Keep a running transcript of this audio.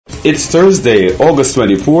It's Thursday, August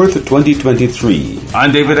 24th, 2023.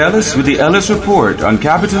 I'm David Ellis with the Ellis Report on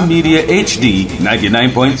Capital Media HD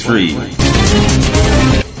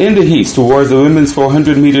 99.3. In the heats towards the women's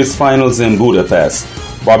 400 meters finals in Budapest,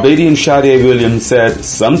 Barbadian Sade Williams said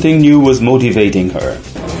something new was motivating her.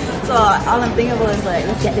 So all I'm thinking about is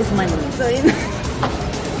let's get this money.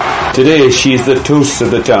 Today she is the toast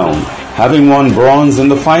of the town, having won bronze in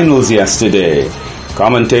the finals yesterday.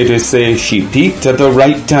 Commentators say she peaked at the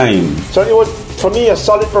right time. So it was, for me, a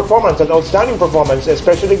solid performance, an outstanding performance,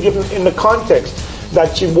 especially given in the context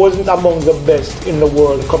that she wasn't among the best in the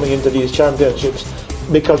world coming into these championships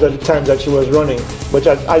because of the time that she was running. But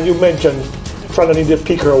as you mentioned, Fernand did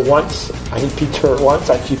peak her once, and he peaked her once,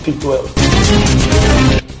 and she peaked well.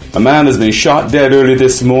 A man has been shot dead early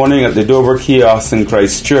this morning at the Dover kiosk in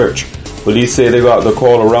Christchurch. Police say they got the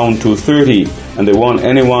call around 2:30 and they want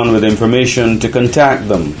anyone with information to contact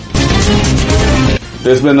them.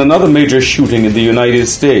 There's been another major shooting in the United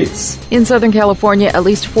States. In Southern California, at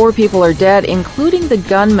least 4 people are dead, including the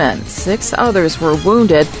gunman. 6 others were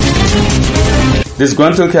wounded.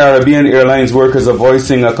 Disgruntled Caribbean Airlines workers are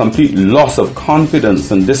voicing a complete loss of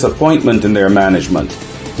confidence and disappointment in their management.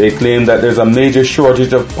 They claim that there's a major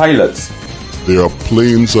shortage of pilots. There are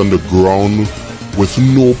planes on the ground with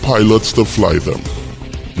no pilots to fly them.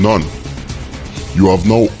 None. You have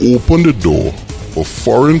now opened the door for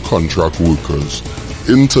foreign contract workers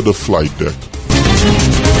into the flight deck.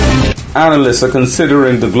 Analysts are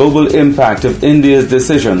considering the global impact of India's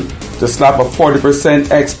decision to slap a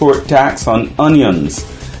 40% export tax on onions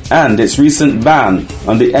and its recent ban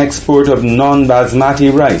on the export of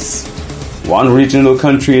non-basmati rice. One regional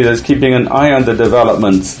country that's keeping an eye on the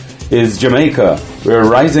developments is Jamaica, where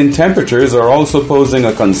rising temperatures are also posing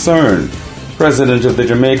a concern. President of the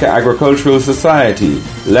Jamaica Agricultural Society,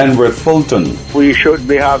 Lenworth Fulton. We should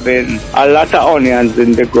be having a lot of onions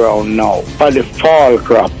in the ground now for the fall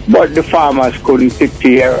crop, but the farmers couldn't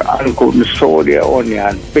prepare and couldn't sow their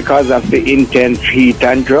onions because of the intense heat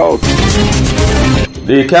and drought.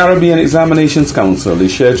 The Caribbean Examinations Council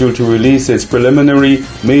is scheduled to release its preliminary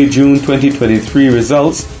May-June 2023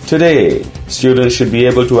 results today. Students should be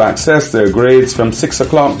able to access their grades from 6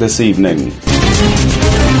 o'clock this evening.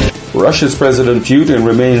 Russia's President Putin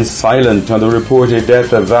remains silent on the reported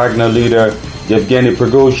death of Wagner leader Yevgeny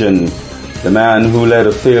Prigozhin. The man who led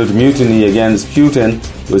a failed mutiny against Putin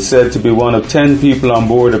was said to be one of 10 people on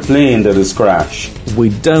board a plane that has crashed.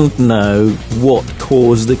 We don't know what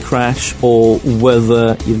caused the crash or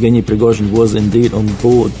whether Yevgeny Prigozhin was indeed on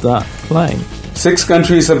board that plane. 6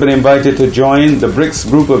 countries have been invited to join the BRICS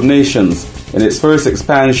group of nations in its first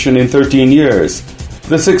expansion in 13 years.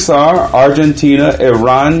 The 6 are Argentina,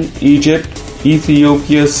 Iran, Egypt,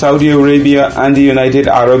 Ethiopia, Saudi Arabia, and the United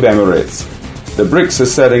Arab Emirates. The BRICS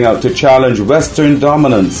is setting out to challenge Western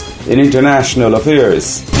dominance in international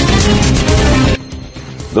affairs.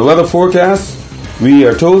 The weather forecast, we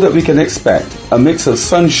are told that we can expect a mix of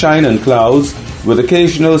sunshine and clouds with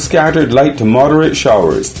occasional scattered light to moderate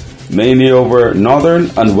showers, mainly over northern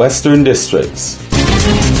and western districts.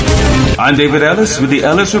 I'm David Ellis with the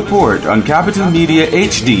Ellis Report on Capital Media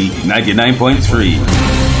HD 99.3.